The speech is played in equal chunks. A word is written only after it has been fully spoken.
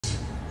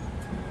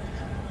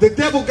The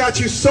devil got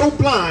you so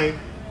blind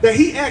that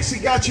he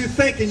actually got you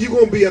thinking you're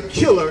going to be a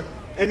killer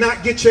and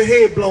not get your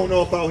head blown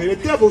off out here.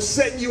 The devil's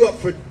setting you up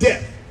for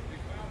death.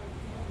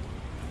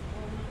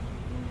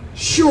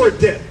 Sure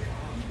death.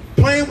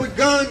 Playing with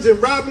guns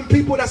and robbing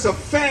people, that's a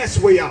fast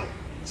way out.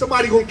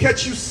 Somebody gonna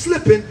catch you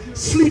slipping,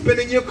 sleeping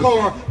in your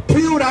car,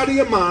 peeled out of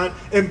your mind,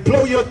 and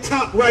blow your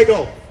top right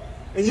off.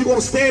 And you're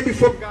gonna stand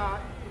before God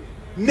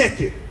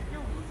naked.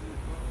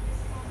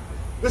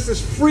 This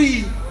is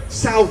free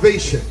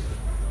salvation.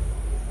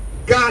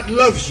 God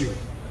loves you.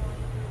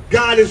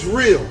 God is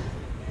real.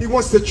 He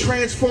wants to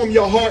transform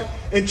your heart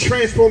and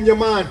transform your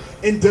mind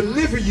and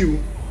deliver you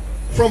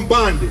from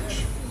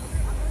bondage.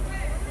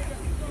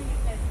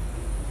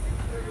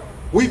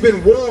 We've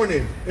been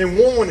warning and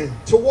warning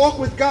to walk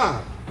with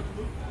God.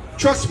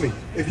 Trust me,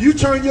 if you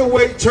turn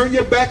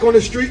your back on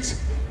the streets,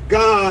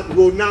 God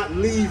will not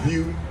leave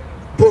you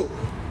broke.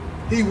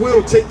 He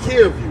will take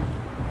care of you.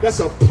 That's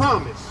a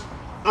promise.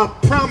 I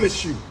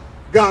promise you,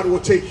 God will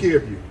take care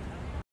of you.